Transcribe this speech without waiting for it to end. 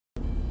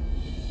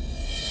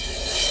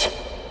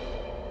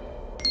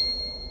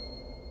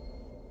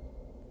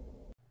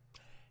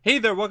Hey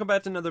there, welcome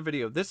back to another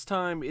video. This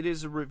time it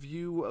is a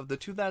review of the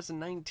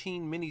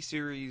 2019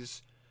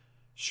 miniseries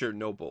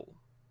Chernobyl.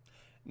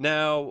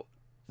 Now,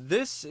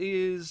 this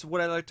is what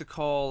I like to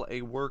call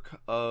a work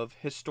of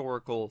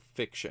historical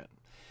fiction.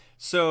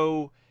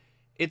 So,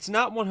 it's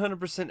not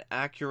 100%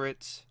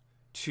 accurate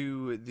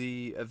to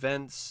the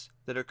events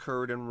that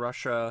occurred in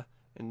Russia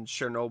and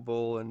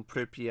Chernobyl and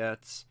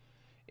Pripyat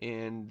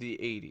in the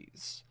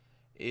 80s.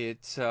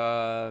 It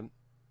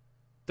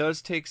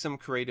does take some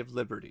creative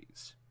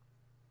liberties.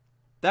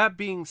 That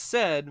being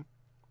said,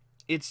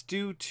 it's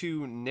due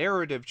to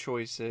narrative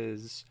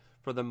choices,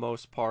 for the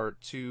most part,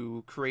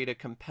 to create a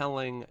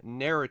compelling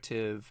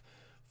narrative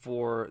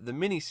for the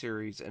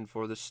miniseries and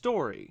for the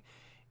story.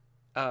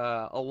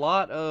 A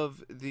lot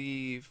of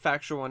the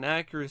factual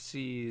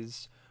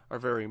inaccuracies are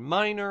very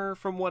minor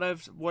from what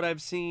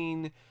I've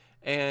seen,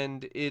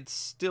 and it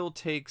still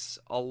takes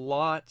a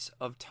lot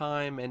of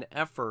time and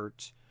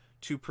effort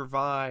to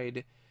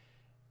provide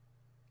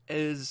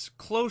as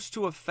close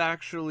to a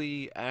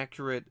factually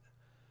accurate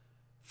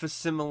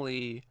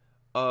facsimile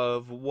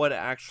of what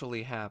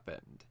actually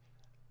happened,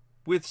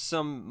 with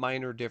some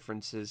minor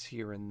differences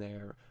here and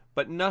there,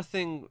 but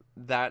nothing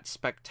that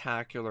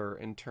spectacular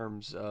in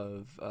terms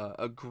of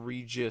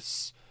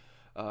egregious,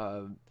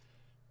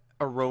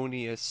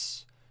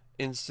 erroneous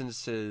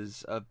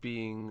instances of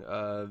being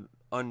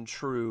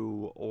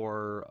untrue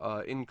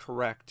or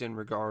incorrect in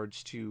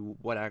regards to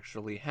what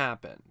actually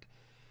happened.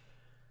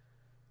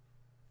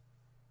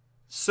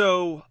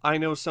 So, I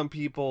know some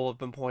people have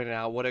been pointing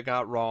out what it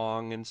got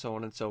wrong and so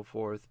on and so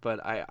forth, but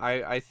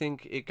I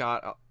think it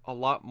got a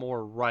lot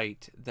more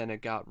right than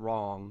it got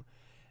wrong,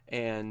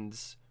 and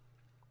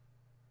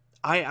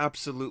I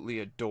absolutely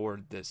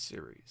adored this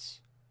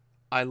series.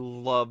 I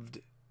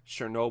loved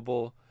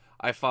Chernobyl.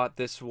 I thought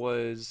this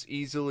was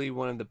easily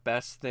one of the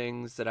best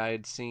things that I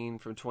had seen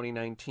from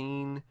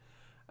 2019.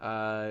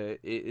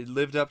 It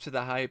lived up to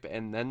the hype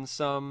and then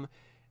some.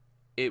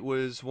 It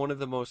was one of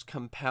the most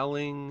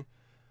compelling,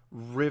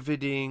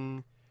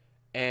 riveting,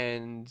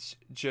 and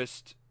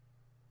just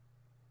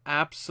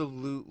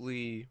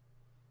absolutely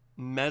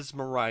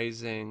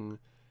mesmerizing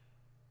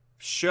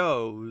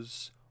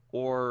shows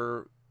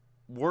or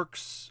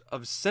works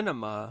of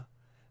cinema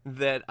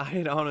that I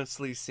had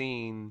honestly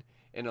seen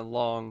in a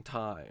long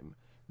time.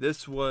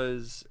 This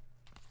was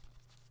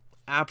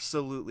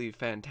absolutely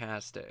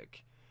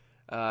fantastic.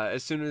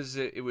 As soon as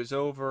it was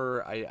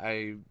over,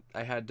 I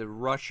had to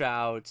rush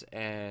out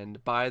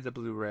and buy the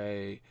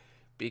Blu-ray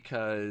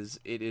because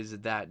it is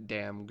that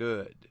damn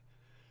good.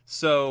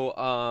 So,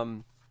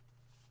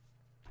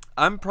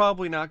 I'm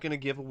probably not going to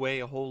give away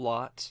a whole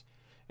lot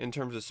in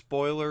terms of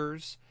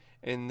spoilers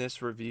in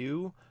this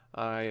review.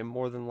 I am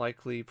more than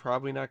likely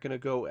probably not going to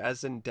go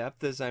as in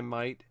depth as I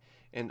might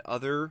in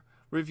other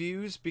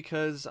reviews,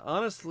 because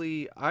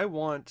honestly, I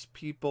want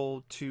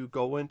people to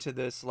go into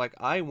this like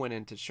I went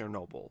into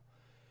Chernobyl.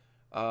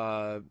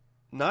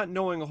 Not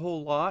knowing a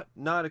whole lot,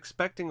 not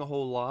expecting a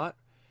whole lot,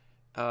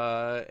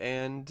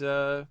 and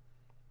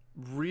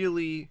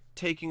really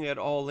taking it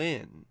all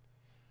in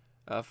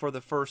for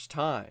the first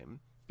time,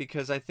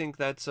 because I think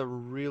that's a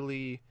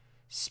really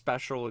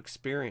special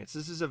experience.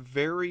 This is a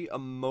very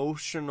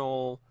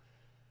emotional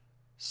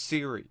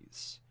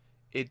series.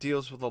 It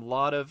deals with a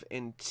lot of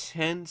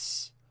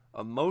intense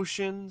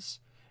emotions,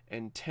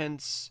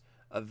 intense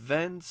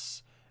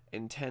events,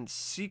 intense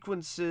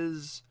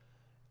sequences,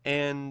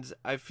 and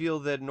I feel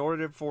that in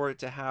order for it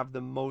to have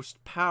the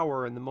most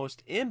power and the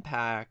most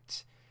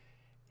impact,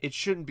 it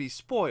shouldn't be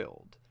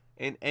spoiled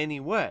in any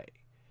way.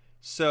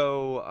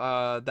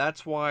 So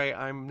that's why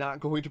I'm not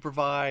going to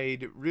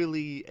provide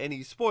really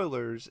any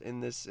spoilers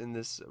in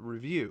this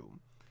review.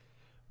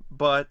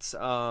 But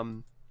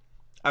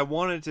I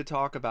wanted to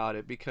talk about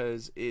it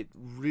because it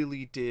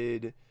really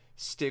did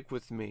stick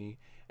with me,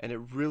 and it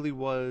really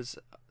was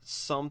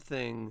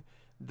something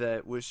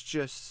that was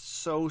just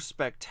so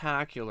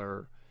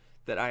spectacular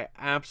that I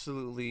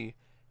absolutely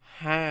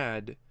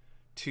had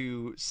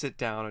to sit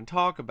down and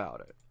talk about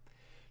it.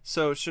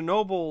 So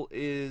Chernobyl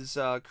is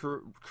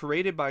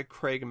created by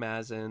Craig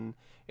Mazin,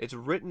 it's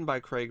written by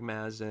Craig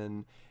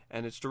Mazin,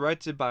 and it's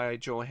directed by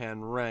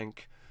Johan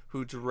Renck,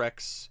 who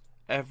directs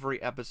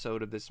every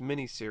episode of this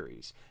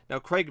miniseries. Now,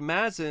 Craig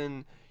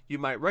Mazin you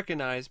might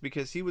recognize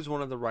because he was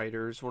one of the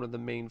writers, one of the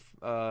main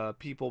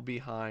people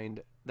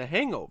behind The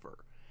Hangover.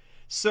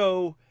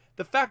 So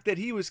the fact that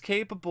he was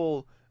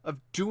capable of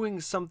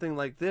doing something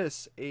like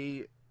this,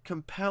 a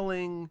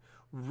compelling,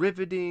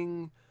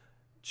 riveting,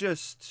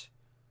 just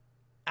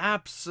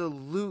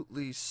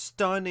absolutely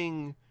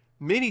stunning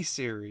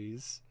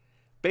miniseries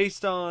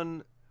based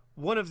on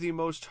one of the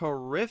most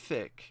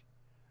horrific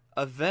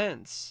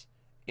events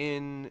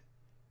in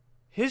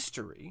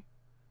history,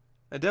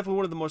 and definitely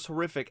one of the most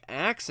horrific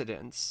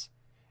accidents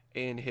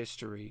in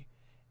history,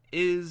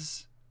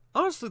 is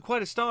honestly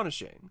quite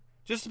astonishing.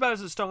 Just about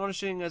as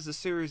astonishing as the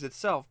series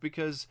itself,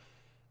 because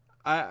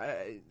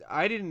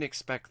I didn't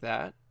expect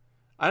that.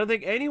 I don't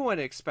think anyone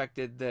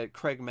expected that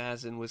Craig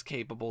Mazin was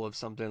capable of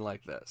something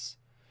like this.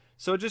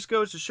 So it just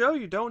goes to show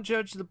you, don't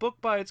judge the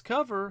book by its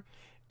cover.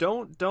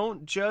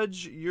 don't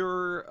judge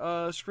your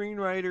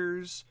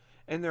screenwriters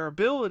and their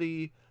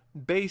ability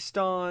based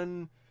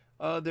on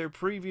their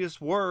previous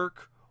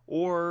work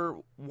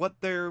or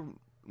what they're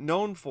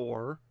known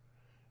for,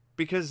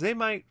 because they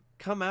might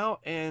come out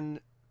and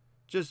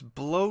just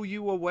blow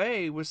you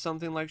away with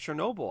something like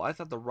Chernobyl. I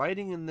thought the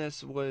writing in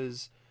this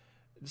was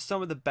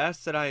some of the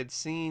best that I had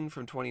seen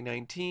from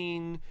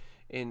 2019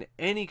 in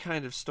any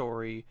kind of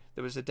story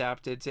that was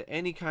adapted to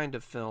any kind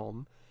of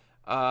film.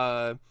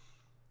 And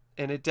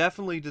it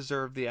definitely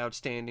deserved the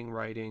Outstanding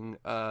Writing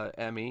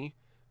Emmy,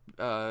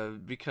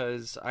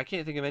 because I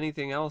can't think of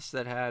anything else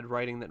that had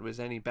writing that was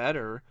any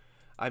better.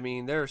 I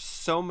mean, there are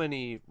so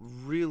many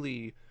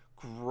really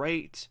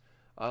great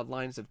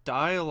lines of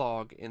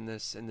dialogue in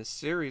this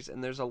series,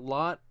 and there's a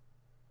lot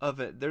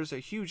of it. There's a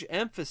huge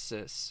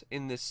emphasis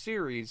in this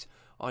series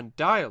on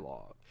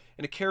dialogue,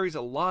 and it carries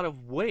a lot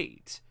of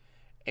weight,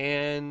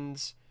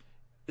 and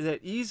that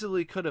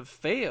easily could have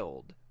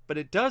failed, but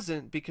it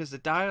doesn't, because the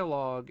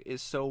dialogue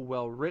is so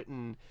well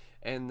written,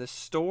 and the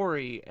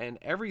story and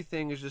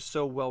everything is just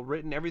so well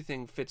written.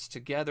 Everything fits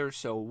together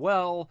so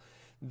well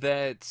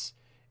that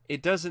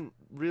it doesn't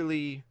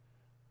really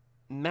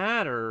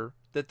matter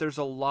that there's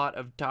a lot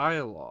of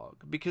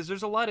dialogue, because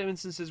there's a lot of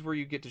instances where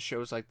you get to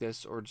shows like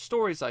this or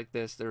stories like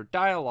this that are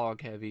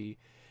dialogue heavy,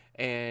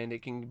 and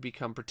it can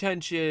become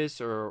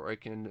pretentious, or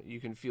you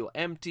can feel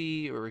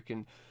empty, or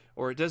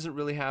it doesn't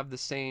really have the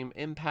same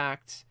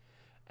impact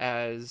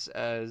as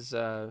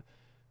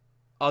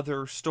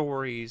other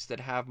stories that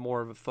have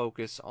more of a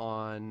focus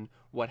on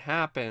what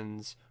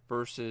happens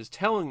versus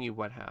telling you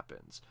what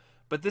happens.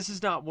 But this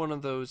is not one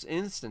of those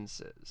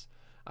instances.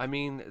 I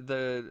mean,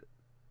 the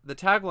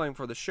tagline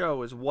for the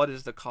show is, "What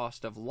is the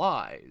cost of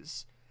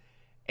lies?"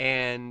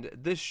 And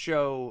this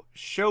show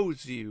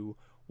shows you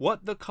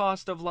what the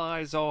cost of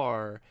lies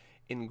are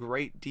in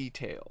great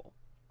detail,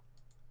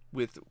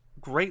 with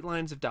great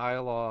lines of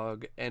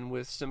dialogue, and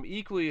with some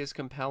equally as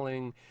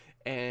compelling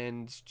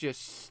and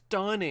just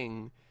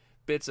stunning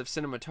bits of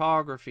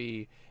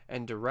cinematography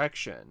and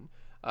direction.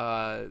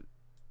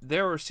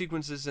 There are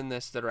sequences in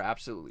this that are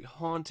absolutely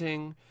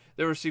haunting.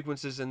 There are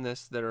sequences in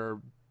this that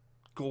are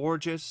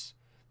gorgeous,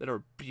 that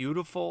are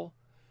beautiful,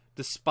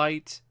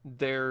 despite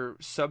their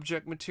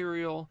subject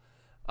material.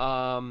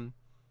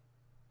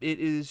 It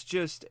is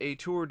just a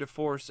tour de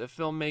force of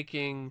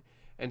filmmaking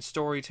and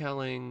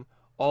storytelling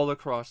all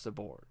across the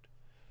board.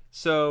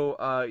 So,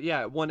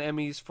 yeah, it won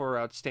Emmys for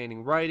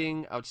Outstanding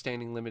Writing,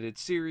 Outstanding Limited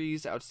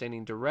Series,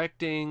 Outstanding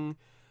Directing,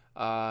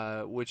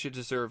 which it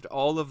deserved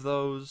all of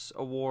those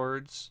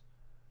awards.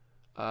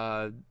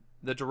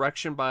 The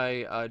direction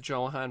by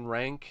Johan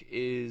Renck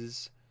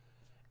is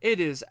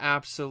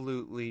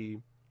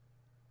absolutely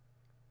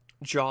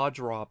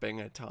jaw-dropping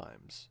at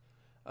times.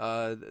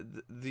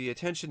 The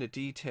attention to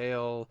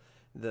detail,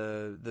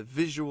 the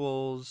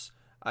visuals.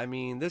 I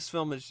mean, this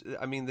film is,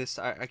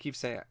 I keep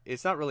saying,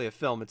 it's not really a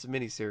film, it's a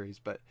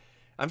miniseries, but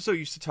I'm so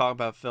used to talking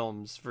about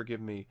films,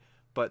 forgive me.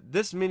 But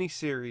this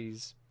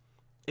miniseries,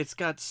 it's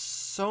got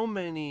so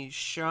many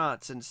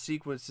shots and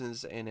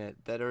sequences in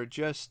it that are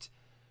just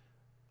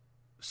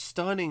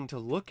stunning to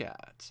look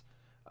at.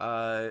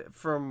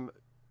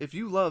 If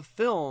you love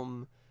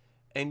film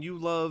and you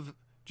love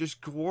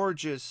just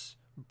gorgeous,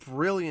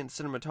 brilliant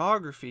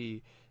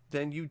cinematography,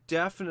 then you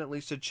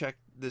definitely should check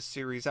this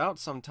series out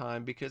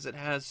sometime, because it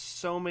has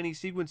so many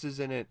sequences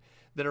in it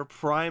that are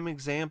prime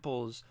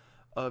examples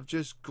of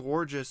just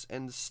gorgeous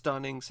and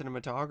stunning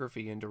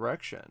cinematography and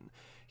direction.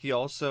 He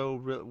also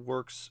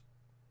works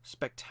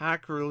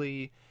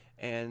spectacularly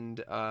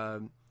and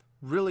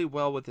really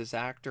well with his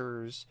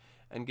actors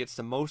and gets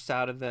the most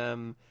out of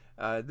them.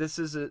 This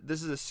is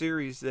a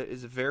series that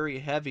is very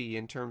heavy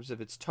in terms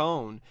of its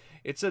tone.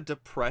 It's a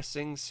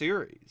depressing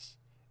series.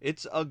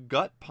 It's a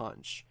gut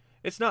punch.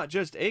 It's not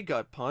just a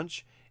gut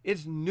punch,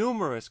 it's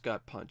numerous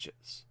gut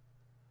punches,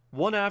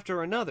 one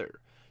after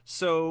another.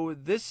 So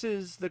this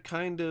is the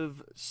kind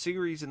of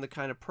series and the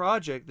kind of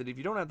project that if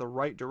you don't have the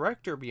right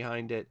director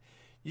behind it,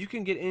 you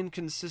can get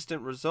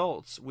inconsistent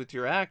results with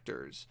your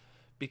actors,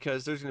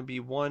 because there's going to be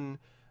one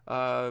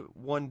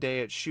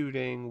day at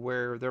shooting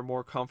where they're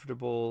more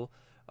comfortable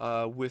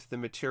with the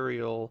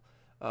material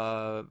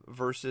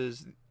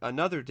versus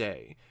another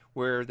day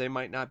where they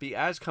might not be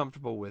as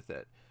comfortable with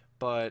it.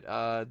 But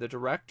the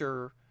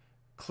director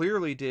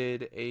clearly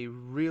did a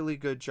really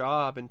good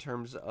job in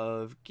terms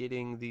of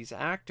getting these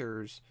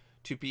actors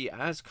to be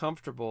as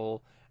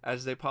comfortable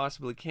as they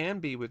possibly can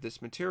be with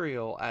this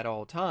material at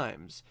all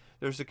times.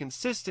 There's a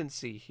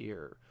consistency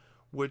here,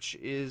 which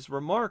is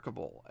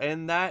remarkable,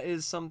 and that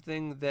is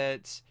something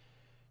that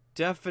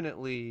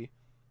definitely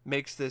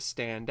makes this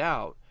stand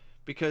out,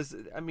 because,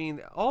 I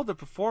mean, all the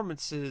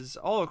performances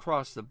all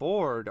across the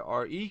board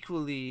are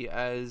equally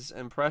as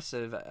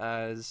impressive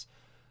as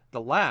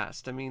the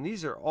last. I mean,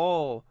 these are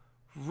all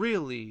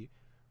really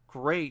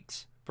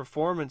great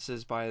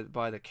performances by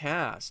the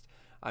cast.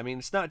 I mean,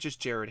 it's not just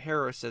Jared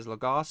Harris as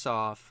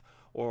Legasov,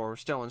 or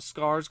Stellan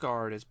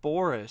Skarsgård as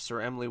Boris,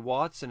 or Emily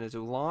Watson as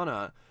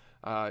Ulana.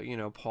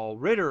 Paul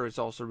Ritter is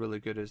also really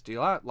good as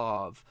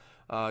Dyatlov.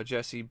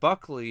 Jessie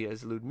Buckley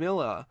as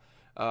Ludmilla.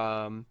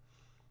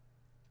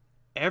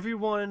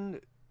 Everyone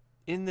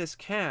in this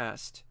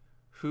cast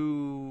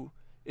who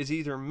is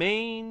either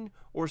main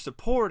or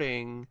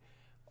supporting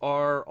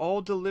are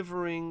all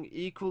delivering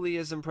equally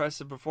as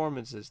impressive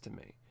performances to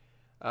me.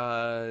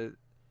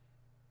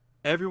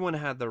 Everyone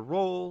had their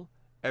role,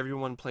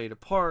 everyone played a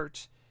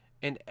part,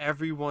 and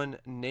everyone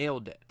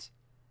nailed it.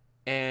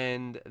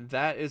 And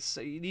that is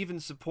even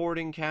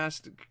supporting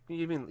cast,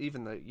 even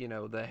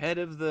the the head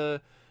of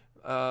the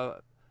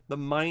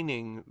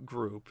mining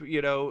group,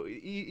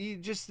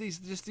 just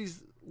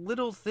these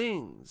little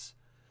things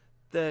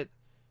that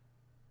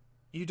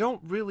you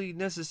don't really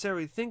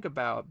necessarily think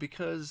about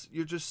because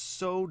you're just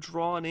so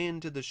drawn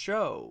into the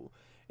show.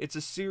 It's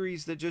a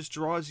series that just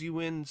draws you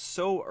in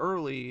so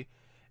early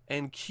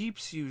and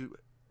keeps you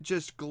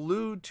just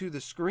glued to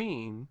the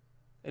screen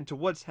and to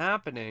what's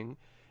happening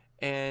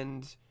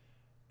and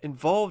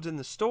involved in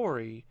the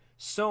story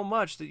so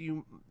much that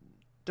you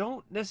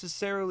don't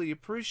necessarily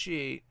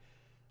appreciate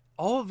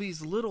all of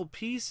these little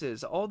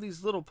pieces, all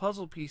these little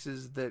puzzle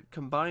pieces that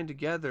combine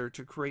together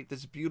to create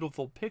this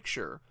beautiful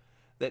picture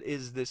that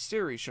is this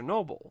series,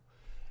 Chernobyl.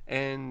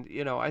 And,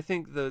 I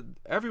think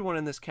everyone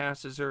in this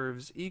cast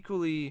deserves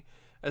equally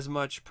as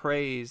much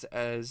praise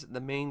as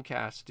the main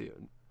cast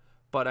do.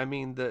 But, I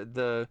mean,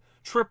 the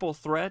triple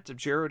threat of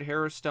Jared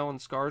Harris, Stellan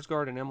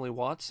Skarsgård, and Emily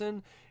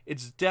Watson,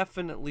 it's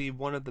definitely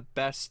one of the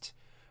best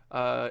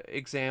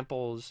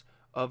examples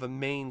of a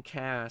main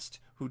cast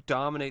who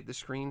dominate the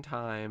screen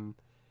time,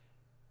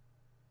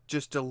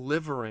 just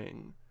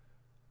delivering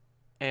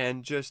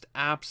and just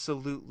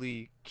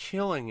absolutely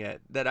killing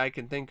it that I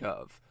can think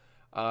of.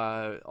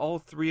 All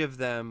three of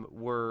them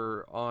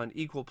were on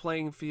equal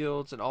playing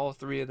fields, and all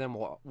three of them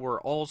were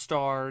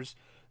all-stars.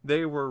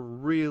 They were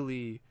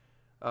really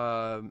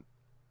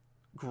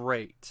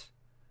great.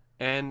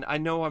 And I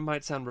know I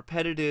might sound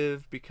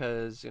repetitive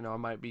because, I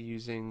might be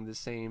using the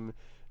same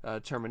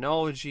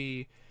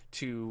terminology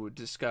to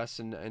discuss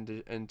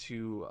and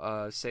to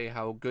say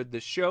how good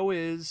this show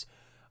is.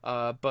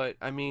 But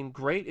I mean,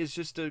 great is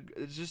just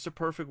a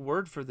perfect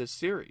word for this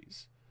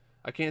series.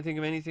 I can't think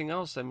of anything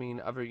else. I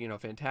mean, other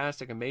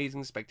fantastic,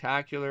 amazing,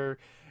 spectacular,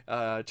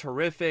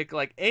 terrific,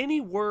 like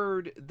any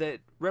word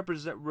that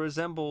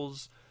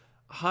resembles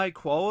high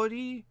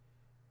quality.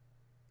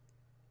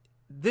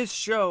 This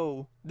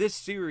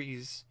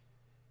series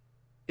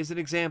is an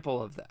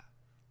example of that.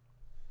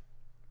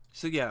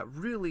 So yeah,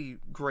 really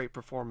great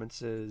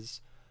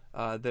performances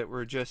that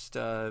were just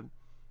a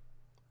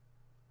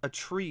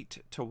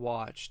treat to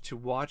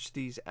watch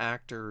these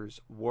actors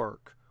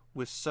work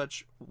with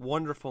such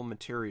wonderful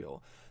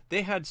material.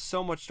 They had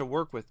so much to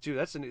work with too.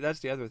 That's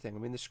the other thing. I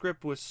mean, the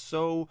script was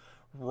so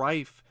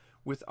rife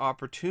with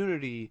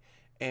opportunity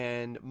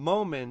and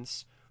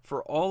moments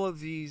for all of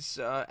these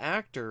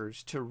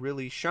actors to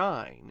really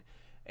shine.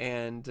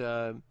 And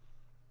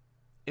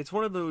it's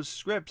one of those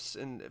scripts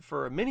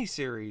for a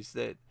miniseries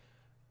that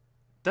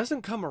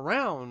doesn't come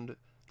around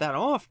that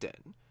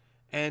often.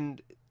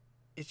 And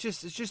it's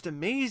just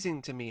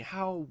amazing to me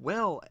how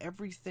well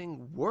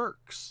everything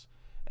works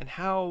and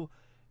how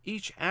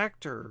each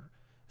actor,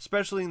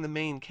 especially in the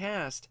main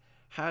cast,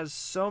 has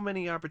so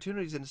many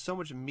opportunities and so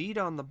much meat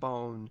on the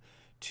bone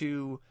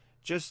to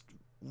just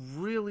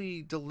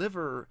really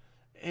deliver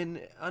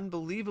an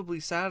unbelievably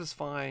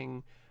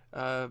satisfying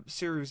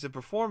series of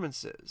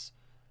performances.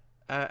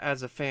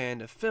 As a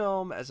fan of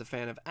film, as a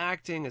fan of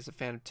acting, as a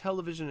fan of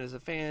television, as a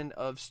fan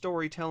of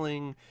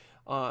storytelling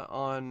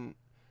on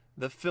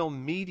the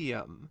film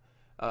medium,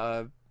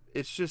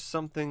 it's just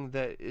something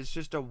that is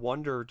just a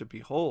wonder to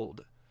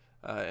behold.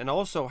 And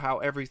also how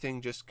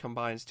everything just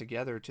combines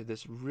together to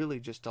this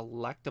really just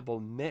delectable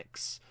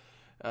mix,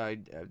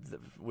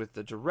 with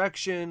the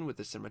direction, with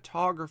the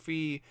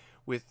cinematography,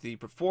 with the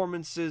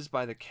performances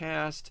by the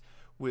cast,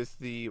 with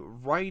the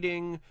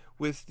writing,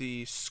 with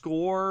the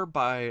score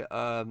by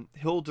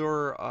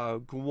Hildur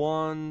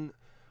Guðn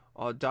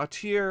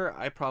Dottir.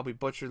 I probably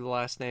butchered the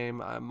last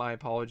name. My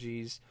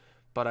apologies.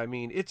 But I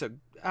mean, it's a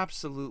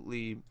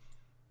absolutely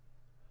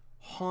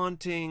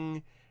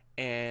haunting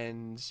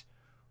and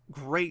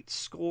great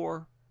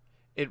score.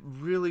 It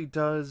really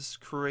does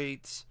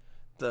create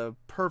the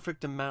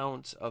perfect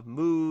amount of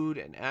mood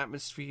and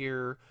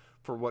atmosphere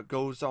for what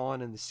goes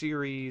on in the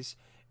series,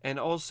 and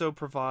also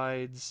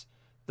provides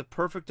the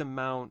perfect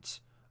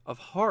amount of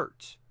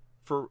heart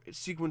for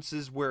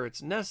sequences where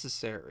it's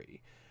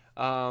necessary.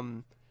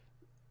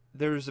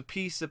 There's a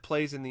piece that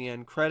plays in the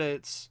end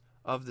credits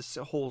of this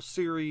whole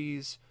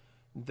series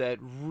that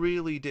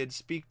really did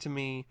speak to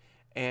me,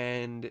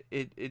 and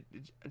it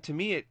to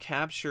me it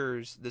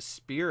captures the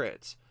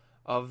spirit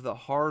of the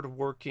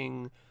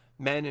hard-working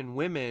men and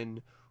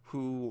women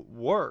who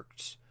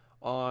worked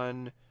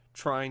on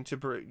trying to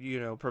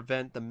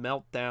prevent the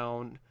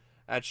meltdown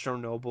at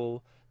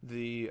Chernobyl,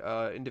 the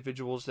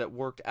individuals that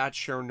worked at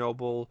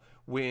Chernobyl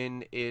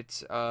when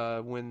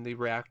the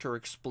reactor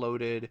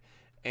exploded,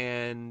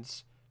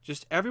 and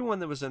just everyone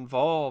that was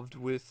involved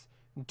with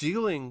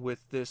dealing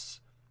with this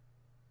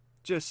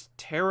just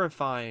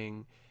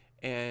terrifying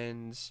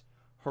and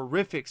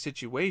horrific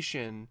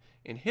situation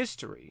in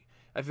history.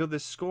 I feel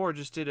this score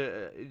just did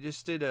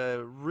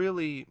a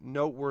really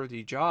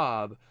noteworthy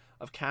job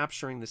of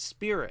capturing the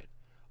spirit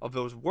of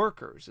those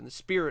workers and the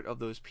spirit of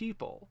those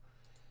people.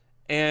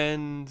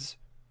 And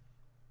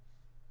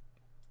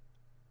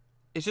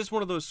it's just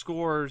one of those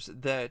scores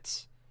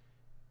that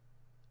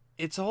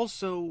it's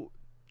also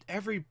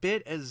every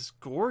bit as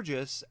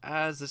gorgeous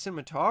as the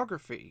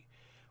cinematography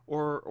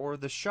or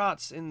the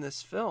shots in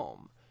this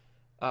film.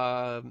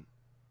 In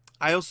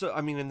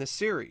this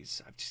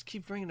series, I just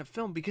keep bringing a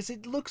film because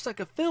it looks like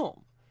a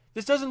film.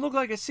 This doesn't look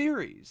like a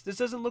series. This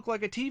doesn't look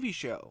like a TV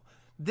show.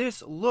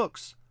 This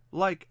looks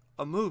like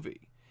a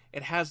movie.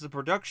 It has the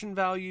production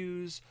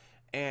values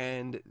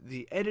and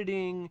the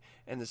editing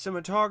and the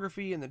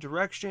cinematography and the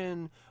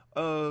direction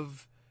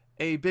of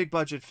a big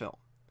budget film.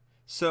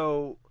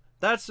 So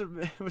that's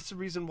the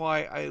reason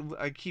why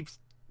I keep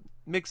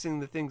mixing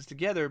the things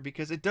together,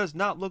 because it does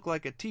not look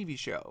like a TV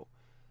show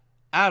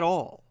at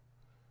all.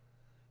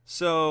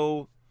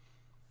 So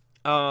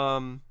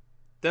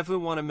definitely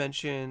want to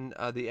mention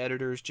the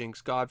editors,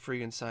 Jinx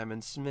Godfrey and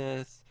Simon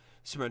Smith.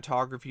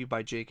 Cinematography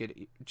by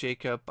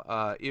Jacob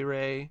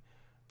Ire.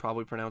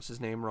 Probably pronounced his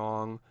name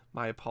wrong.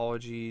 My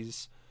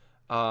apologies.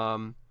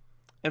 And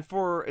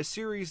for a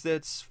series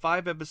that's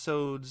 5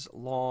 episodes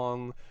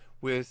long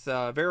with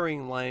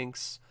varying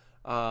lengths,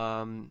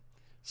 some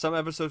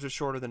episodes are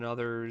shorter than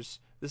others.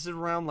 This is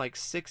around like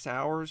 6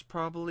 hours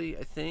probably,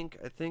 I think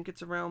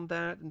it's around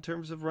that in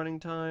terms of running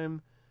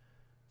time.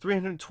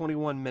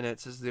 321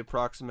 minutes is the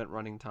approximate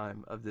running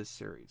time of this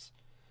series.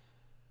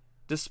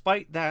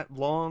 Despite that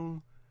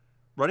long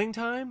running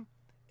time,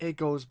 it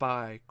goes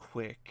by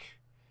quick.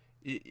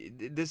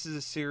 This is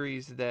a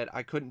series that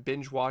I couldn't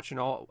binge watch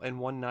in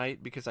one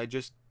night because I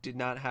just did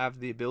not have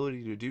the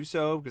ability to do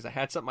so, because I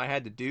had something I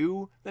had to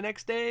do the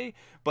next day.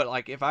 But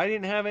like, if I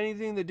didn't have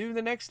anything to do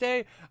the next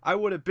day, I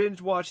would have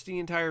binge watched the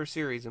entire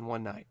series in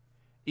one night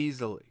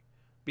easily,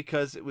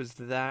 because it was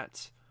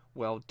that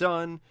well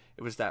done,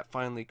 it was that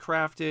finely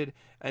crafted,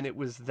 and it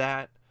was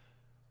that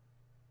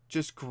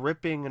just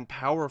gripping and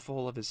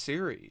powerful of a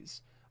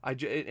series.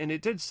 And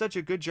it did such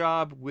a good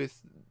job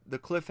with the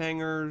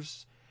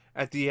cliffhangers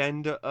at the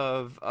end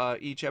of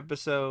each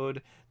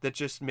episode that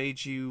just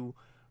made you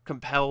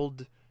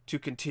compelled to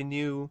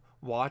continue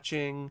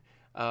watching.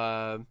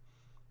 And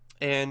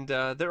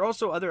there are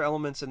also other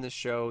elements in this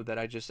show that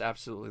I just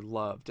absolutely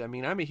loved. I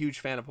mean, I'm a huge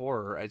fan of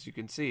horror, as you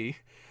can see,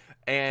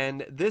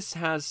 and this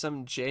has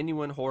some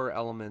genuine horror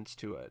elements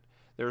to it.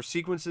 There are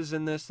sequences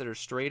in this that are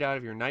straight out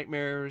of your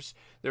nightmares.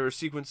 There are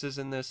sequences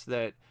in this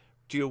that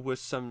deal with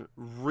some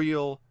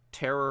real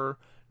terror,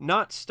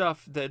 not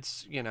stuff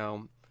that's,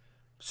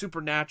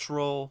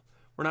 supernatural.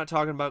 We're not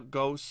talking about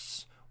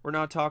ghosts. We're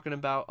not talking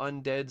about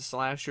undead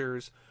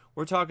slashers.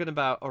 We're talking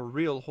about a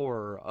real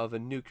horror of a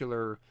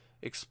nuclear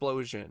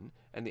explosion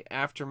and the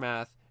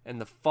aftermath and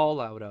the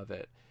fallout of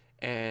it.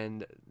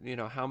 And,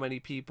 how many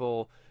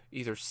people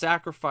either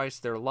sacrifice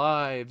their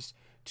lives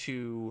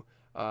to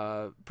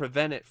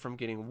prevent it from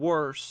getting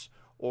worse,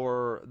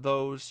 or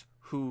those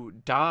who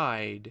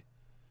died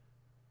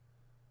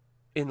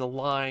in the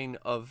line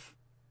of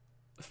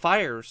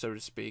fire, so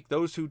to speak.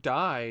 Those who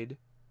died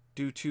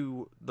due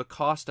to the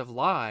cost of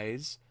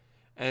lies,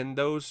 and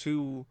those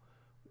who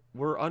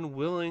were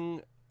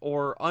unwilling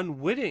or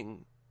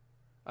unwitting.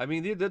 I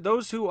mean,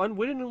 those who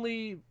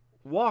unwittingly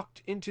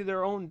walked into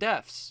their own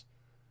deaths.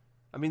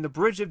 I mean, the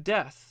bridge of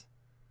death.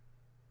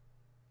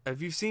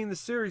 If you've seen the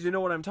series, you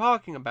know what I'm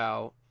talking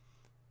about.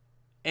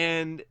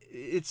 And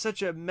it's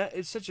such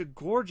a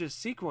gorgeous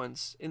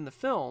sequence in the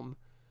film,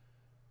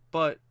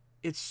 but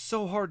it's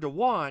so hard to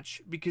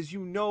watch because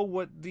you know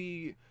what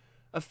the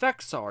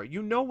effects are.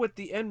 You know what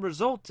the end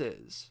result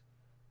is.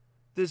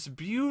 This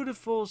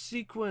beautiful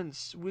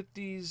sequence with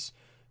these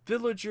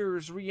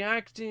villagers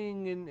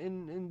reacting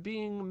and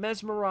being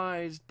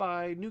mesmerized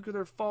by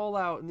nuclear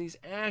fallout and these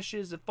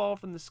ashes that fall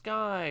from the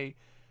sky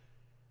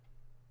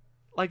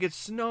like it's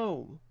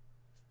snow.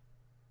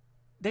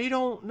 They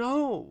don't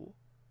know.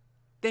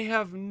 They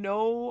have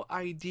no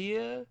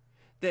idea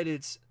that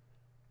it's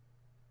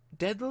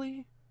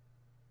deadly.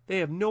 They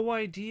have no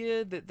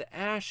idea that the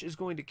ash is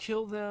going to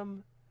kill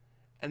them.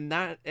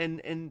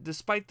 And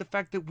despite the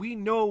fact that we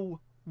know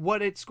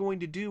what it's going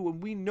to do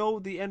and we know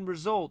the end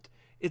result,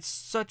 it's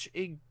such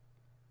a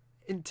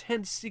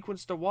intense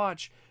sequence to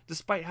watch,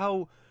 despite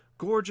how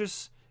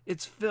gorgeous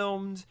it's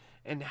filmed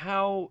and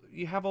how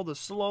you have all the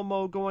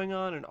slow-mo going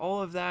on and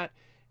all of that.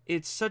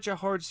 It's such a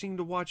hard scene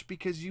to watch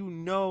because you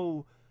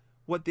know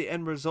what the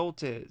end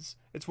result is.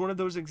 It's one of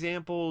those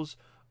examples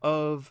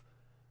of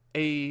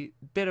a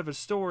bit of a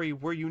story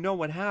where you know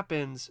what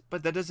happens,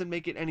 but that doesn't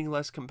make it any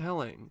less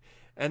compelling.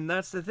 And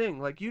that's the thing.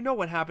 Like, you know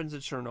what happens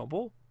at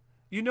Chernobyl.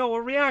 You know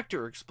a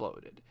reactor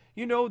exploded.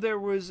 You know there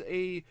was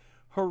a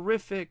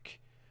horrific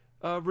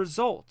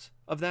result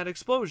of that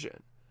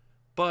explosion.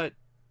 But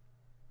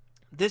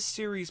this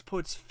series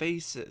puts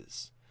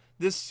faces.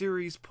 This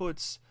series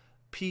puts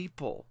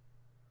people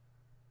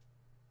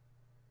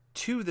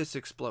to this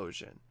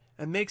explosion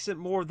and makes it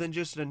more than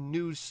just a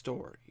news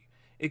story.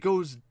 It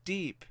goes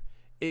deep.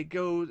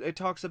 It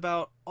talks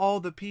about all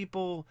the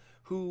people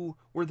who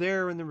were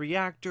there in the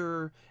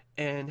reactor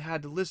and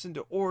had to listen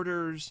to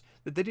orders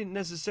that they didn't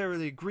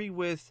necessarily agree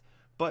with,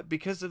 but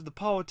because of the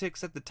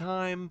politics at the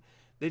time,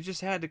 they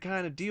just had to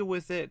kind of deal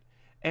with it,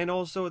 and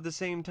also at the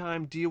same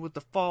time deal with the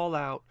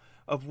fallout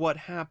of what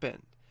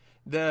happened.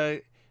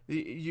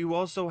 You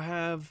also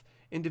have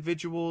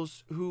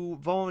individuals who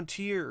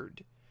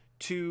volunteered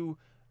to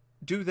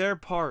do their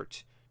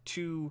part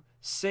to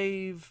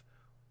save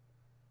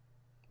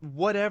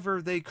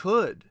whatever they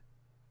could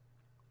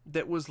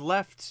that was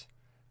left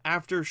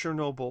after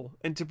Chernobyl,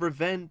 and to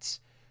prevent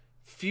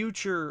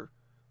future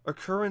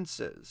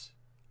occurrences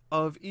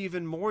of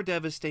even more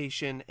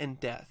devastation and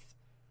death.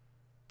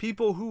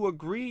 People who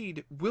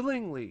agreed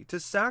willingly to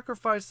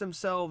sacrifice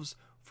themselves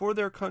for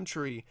their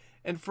country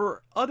and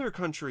for other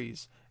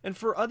countries and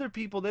for other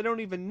people they don't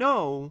even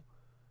know,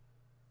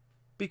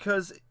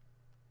 because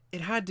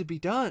it had to be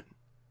done.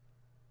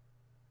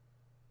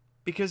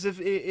 Because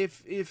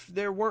if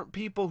there weren't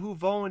people who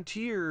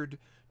volunteered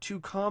to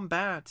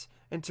combat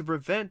and to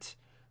prevent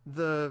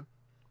the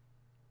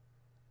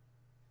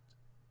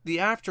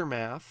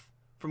aftermath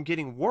from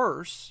getting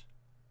worse,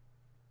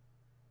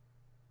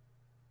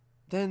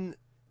 then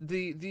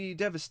the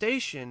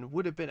devastation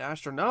would have been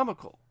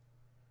astronomical.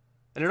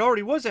 And it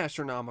already was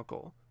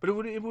astronomical, but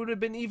it would have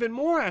been even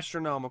more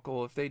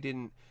astronomical if they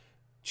didn't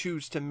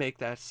choose to make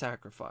that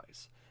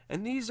sacrifice.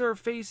 And these are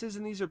faces,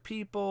 and these are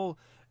people,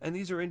 and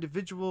these are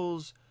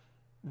individuals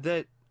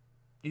that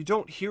you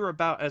don't hear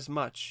about as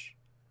much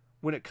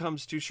when it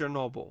comes to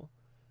Chernobyl.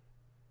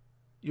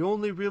 You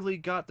only really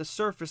got the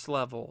surface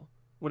level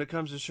when it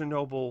comes to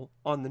Chernobyl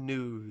on the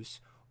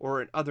news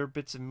or in other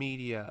bits of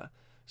media.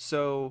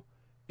 So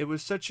it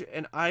was such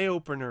an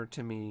eye-opener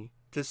to me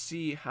to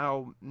see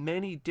how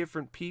many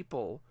different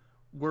people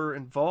were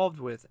involved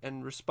with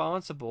and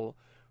responsible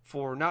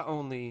for not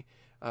only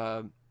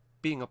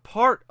being a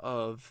part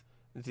of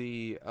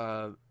the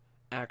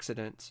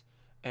accident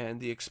and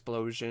the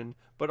explosion,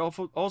 but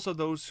also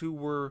those who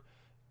were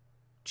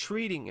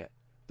treating it,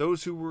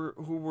 those who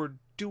were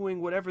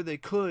doing whatever they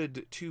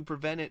could to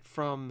prevent it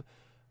from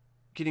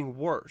getting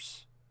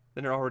worse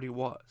than it already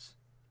was.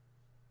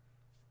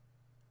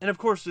 And of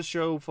course, the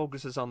show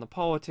focuses on the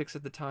politics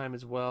at the time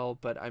as well,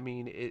 but I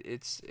mean,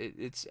 it's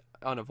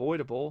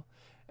unavoidable,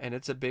 and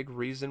it's a big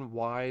reason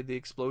why the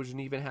explosion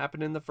even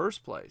happened in the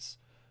first place,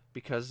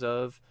 because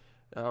of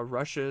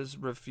Russia's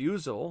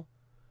refusal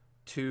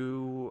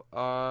to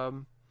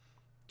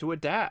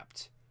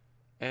adapt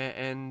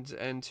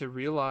and to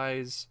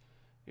realize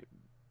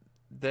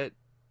that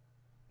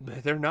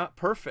they're not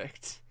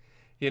perfect.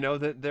 You know,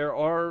 that there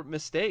are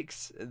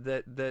mistakes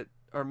that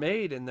are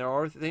made, and there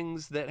are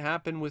things that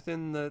happen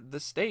within the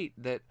state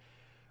that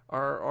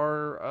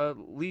are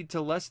lead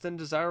to less than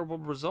desirable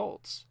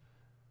results.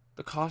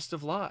 The cost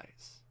of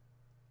lies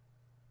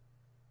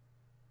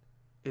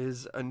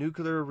is a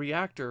nuclear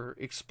reactor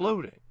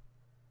exploding.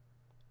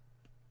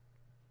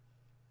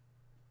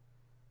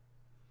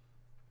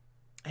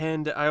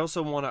 And I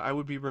also I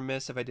would be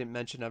remiss if I didn't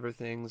mention other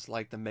things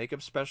like the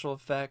makeup special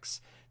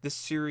effects. This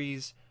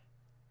series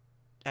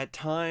at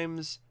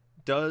times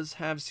does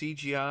have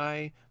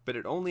CGI, but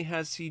it only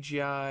has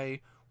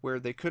CGI where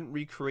they couldn't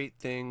recreate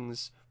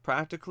things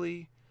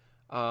practically.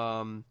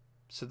 So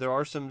there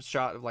are some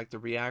shots of like the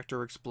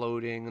reactor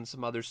exploding and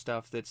some other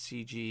stuff that's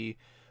CG,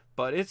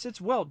 but it's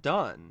well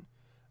done.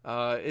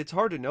 It's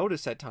hard to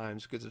notice at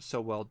times because it's so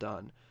well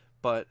done,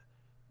 but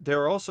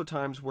there are also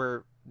times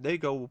where they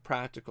go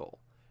practical.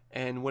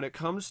 And when it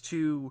comes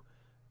to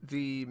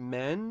the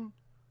men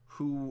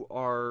who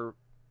are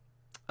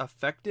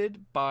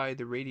affected by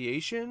the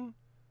radiation,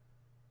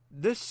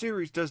 this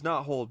series does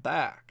not hold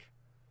back.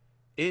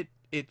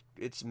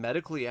 It's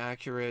medically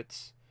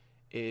accurate.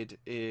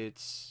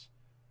 It's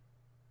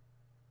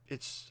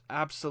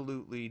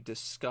absolutely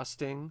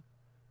disgusting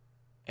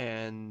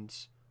and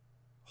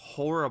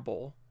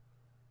horrible,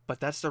 but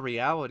that's the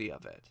reality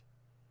of it.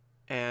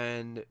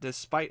 And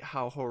despite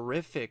how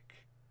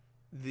horrific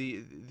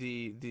the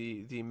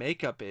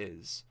makeup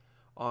is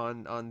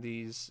on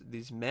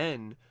these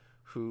men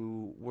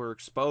who were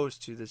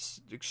exposed to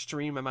this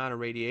extreme amount of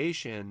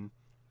radiation,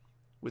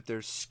 with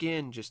their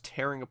skin just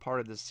tearing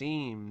apart at the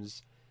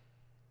seams,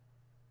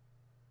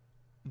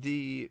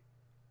 the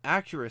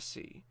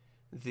accuracy,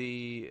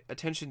 the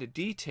attention to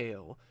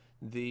detail,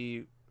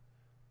 the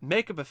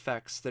makeup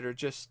effects that are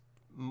just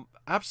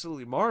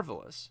absolutely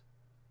marvelous,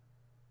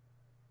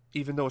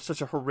 even though it's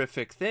such a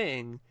horrific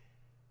thing,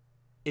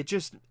 it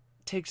just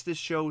takes this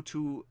show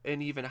to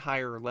an even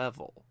higher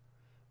level,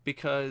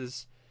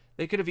 because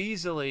they could have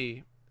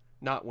easily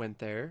not went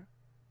there.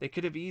 They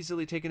could have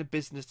easily taken a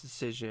business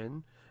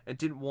decision and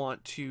didn't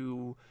want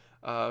to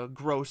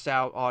gross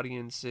out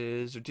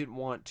audiences, or didn't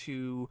want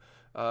to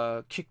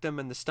kick them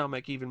in the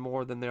stomach even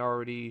more than they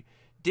already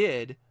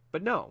did.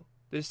 But no,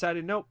 they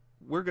decided, nope,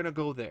 we're going to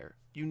go there.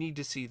 You need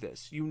to see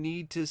this. You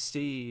need to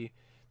see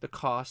the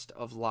cost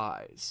of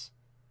lies.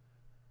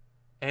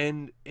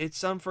 And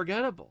it's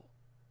unforgettable.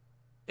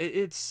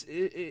 It's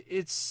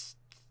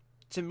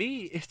to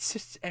me, it's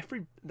just I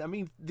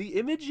mean, the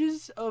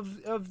images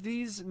of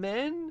these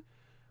men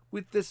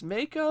with this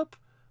makeup,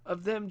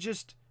 of them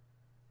just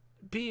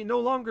being no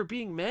longer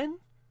being men,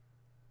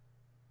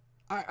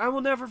 I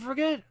will never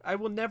forget. I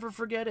will never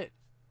forget it.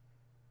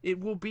 It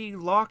will be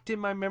locked in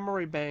my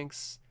memory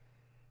banks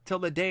till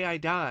the day I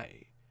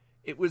die.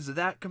 It was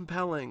that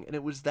compelling, and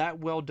it was that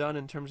well done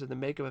in terms of the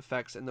makeup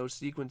effects and those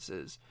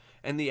sequences.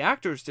 And the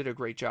actors did a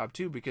great job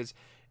too, because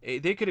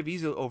they could have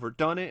easily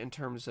overdone it in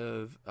terms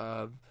of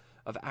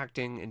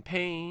acting in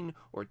pain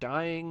or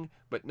dying,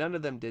 but none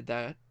of them did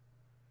that.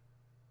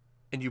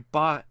 And you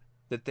bought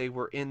that they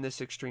were in this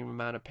extreme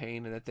amount of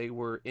pain, and that they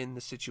were in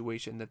the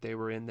situation that they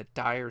were in, the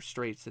dire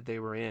straits that they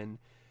were in,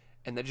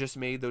 and that just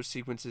made those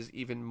sequences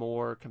even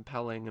more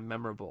compelling and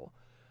memorable.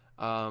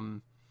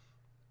 And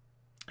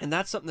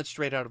that's something that's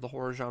straight out of the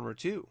horror genre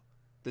too.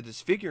 The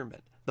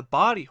disfigurement, the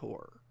body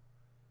horror.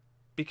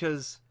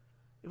 Because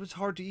it was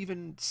hard to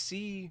even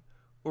see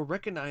or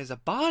recognize a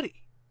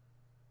body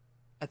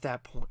at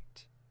that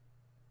point.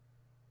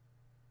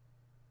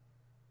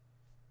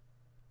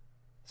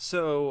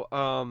 So,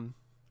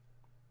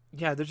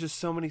 yeah, there's just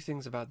so many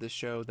things about this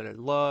show that I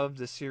loved,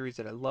 this series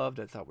that I loved,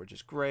 I thought were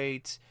just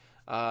great.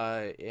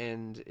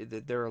 And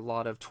there are a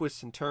lot of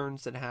twists and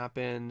turns that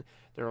happen.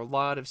 There are a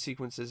lot of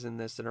sequences in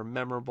this that are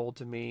memorable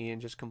to me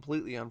and just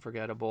completely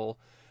unforgettable.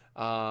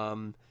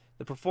 The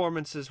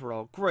performances were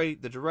all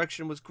great. The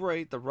direction was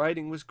great. The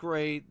writing was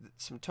great. The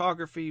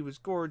cinematography was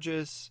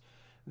gorgeous.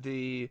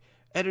 The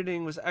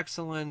editing was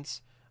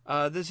excellent.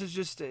 This is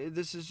just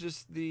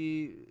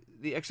the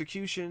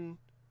execution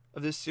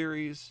of this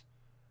series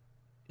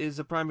is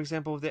a prime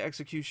example of the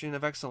execution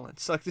of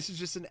excellence. Like, this is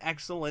just an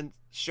excellent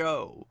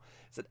show.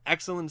 It's an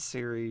excellent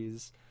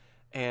series,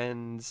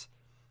 and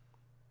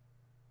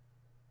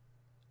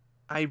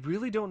I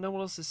really don't know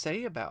what else to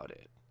say about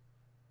it,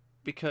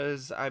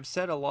 because I've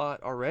said a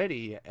lot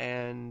already,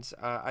 and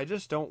I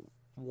just don't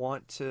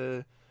want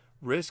to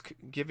risk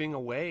giving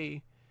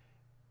away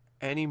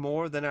any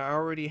more than I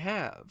already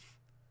have,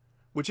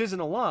 which isn't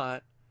a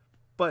lot,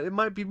 but it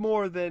might be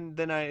more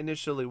than I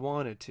initially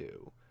wanted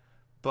to.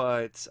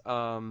 But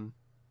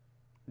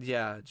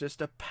yeah,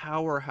 just a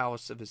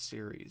powerhouse of a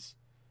series.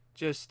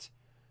 Just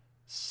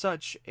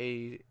such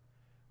a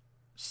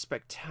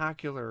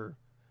spectacular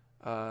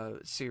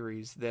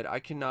series that I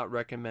cannot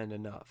recommend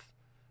enough.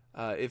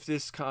 If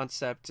this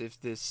concept, if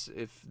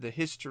the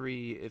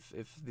history,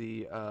 if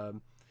the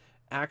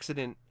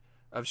accident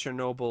of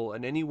Chernobyl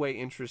in any way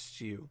interests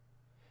you,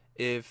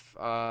 if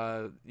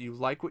you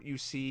like what you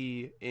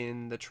see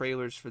in the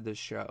trailers for this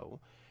show,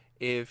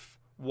 if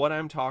what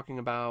I'm talking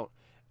about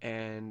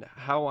and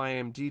how I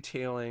am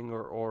detailing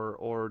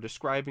or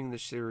describing the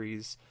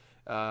series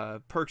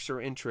perks your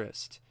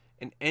interest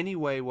in any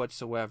way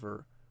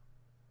whatsoever,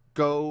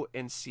 go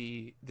and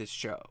see this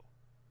show.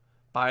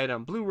 Buy it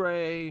on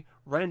Blu-ray,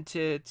 rent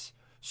it,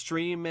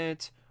 stream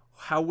it,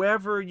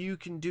 however you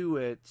can do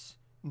it,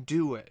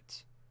 do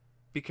it.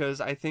 Because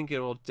I think it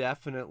will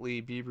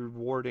definitely be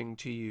rewarding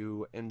to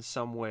you in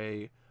some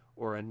way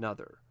or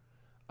another.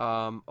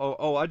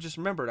 I just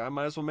remembered. I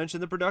might as well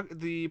mention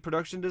the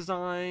production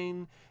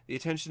design, the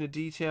attention to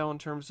detail in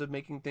terms of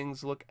making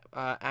things look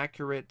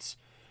accurate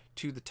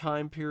to the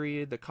time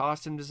period, the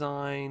costume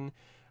design.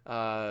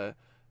 I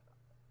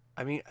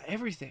mean,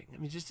 everything. I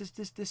mean, just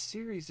this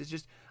series is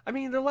just. I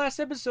mean, the last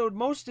episode,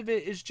 most of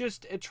it is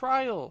just a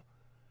trial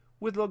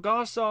with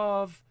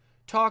Logasov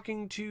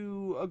talking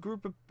to a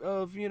group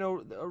of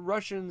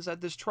Russians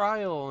at this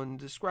trial and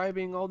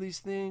describing all these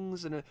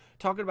things and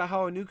talking about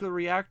how a nuclear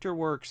reactor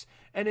works,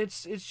 and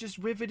it's just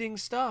riveting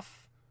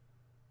stuff.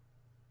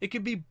 It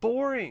can be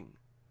boring,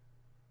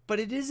 but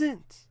it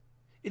isn't.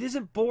 It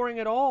isn't boring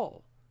at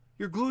all.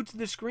 You're glued to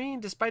the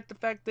screen despite the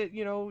fact that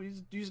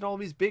he's using all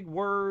these big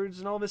words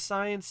and all this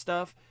science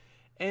stuff,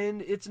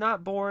 and it's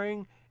not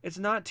boring. It's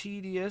not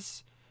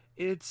tedious.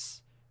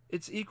 It's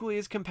equally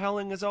as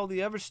compelling as all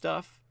the other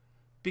stuff.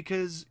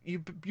 Because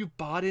you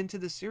bought into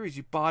the series,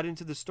 you bought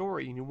into the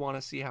story, and you want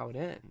to see how it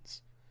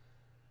ends.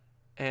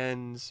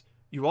 And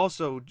you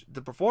also,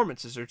 the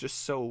performances are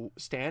just so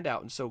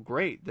standout and so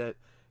great that,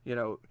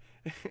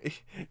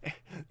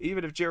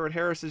 even if Jared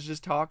Harris is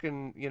just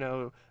talking,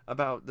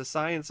 about the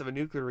science of a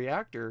nuclear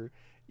reactor,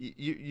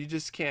 you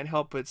just can't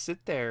help but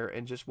sit there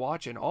and just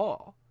watch in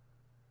awe.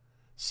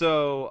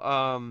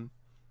 So,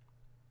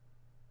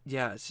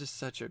 yeah, it's just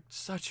such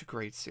a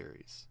great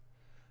series.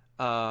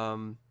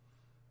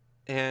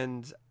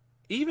 And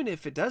even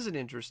if it doesn't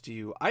interest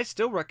you, I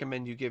still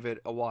recommend you give it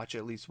a watch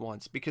at least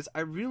once, because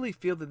I really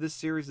feel that this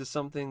series is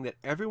something that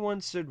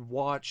everyone should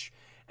watch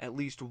at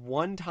least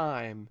one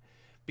time,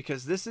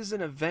 because this is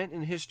an event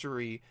in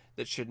history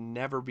that should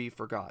never be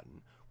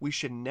forgotten. We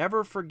should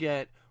never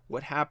forget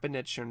what happened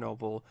at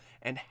Chernobyl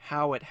and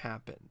how it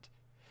happened.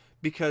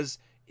 Because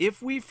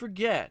if we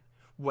forget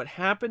what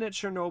happened at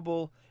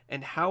Chernobyl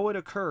and how it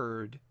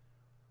occurred,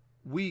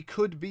 we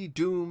could be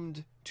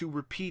doomed to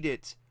repeat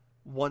it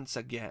once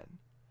again,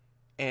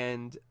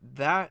 and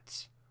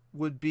that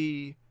would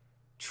be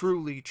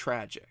truly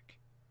tragic.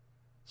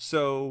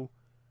 So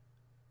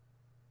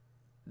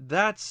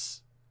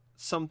that's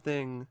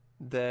something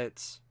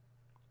that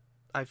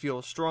I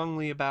feel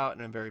strongly about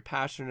and I'm very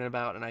passionate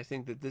about, and I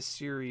think that this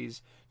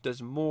series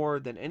does more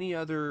than any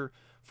other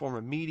form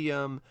of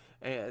medium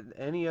and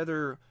any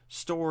other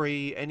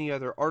story, any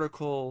other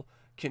article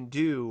can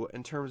do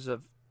in terms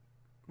of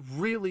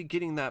really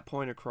getting that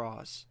point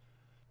across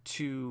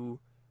to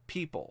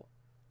people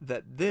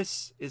that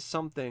this is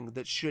something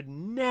that should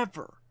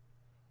never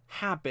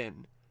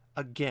happen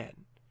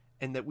again,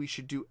 and that we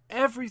should do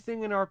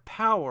everything in our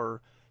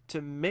power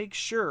to make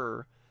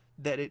sure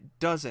that it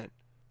doesn't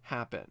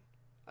happen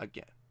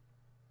again.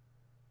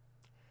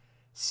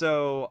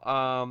 So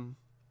I'm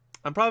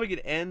probably going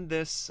to end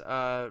this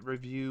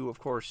review, of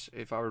course,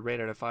 if I were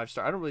rated a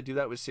 5-star. I don't really do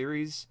that with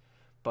series,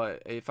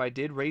 but if I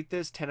did rate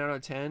this 10 out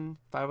of 10,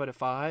 5 out of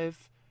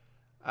 5,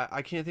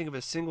 I can't think of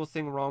a single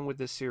thing wrong with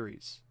this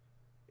series.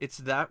 It's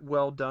that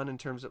well done in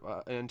terms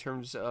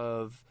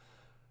of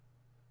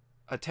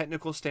a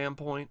technical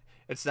standpoint.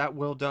 It's that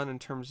well done in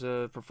terms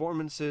of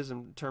performances,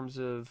 in terms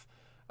of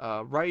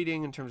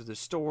writing, in terms of the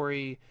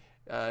story.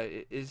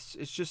 It's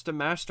just a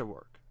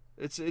masterwork.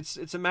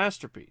 It's a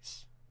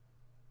masterpiece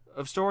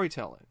of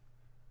storytelling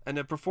and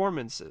of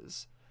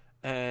performances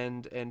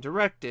and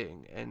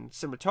directing and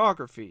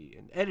cinematography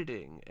and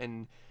editing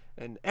and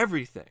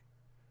everything.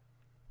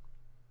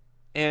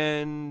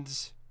 And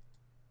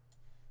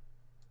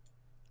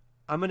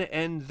I'm going to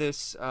end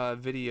this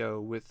video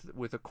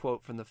with a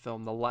quote from the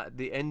film,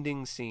 the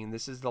ending scene.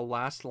 This is the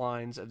last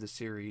lines of the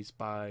series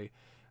by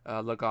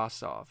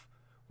Legasov,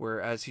 where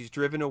as he's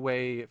driven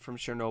away from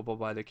Chernobyl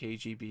by the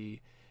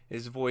KGB,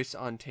 his voice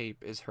on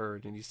tape is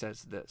heard, and he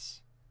says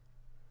this: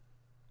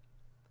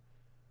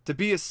 "To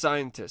be a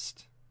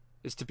scientist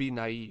is to be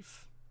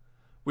naive.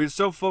 We are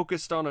so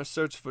focused on our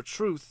search for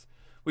truth,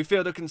 we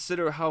fail to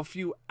consider how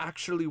few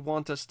actually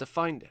want us to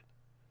find it.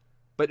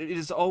 But it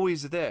is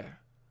always there,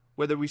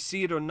 whether we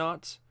see it or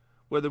not,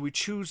 whether we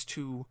choose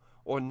to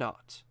or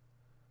not.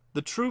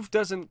 The truth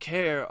doesn't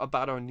care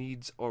about our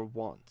needs or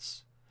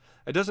wants.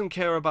 It doesn't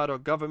care about our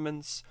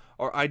governments,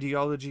 our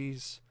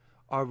ideologies,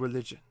 our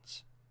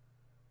religions.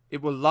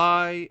 It will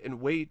lie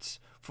and wait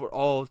for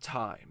all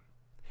time.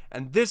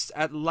 And this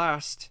at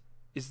last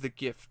is the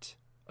gift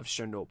of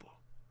Chernobyl.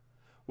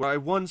 Where I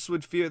once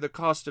would fear the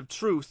cost of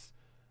truth,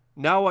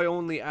 now I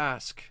only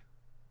ask,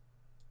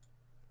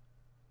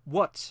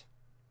 what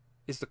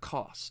is the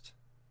cost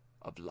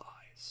of lies?"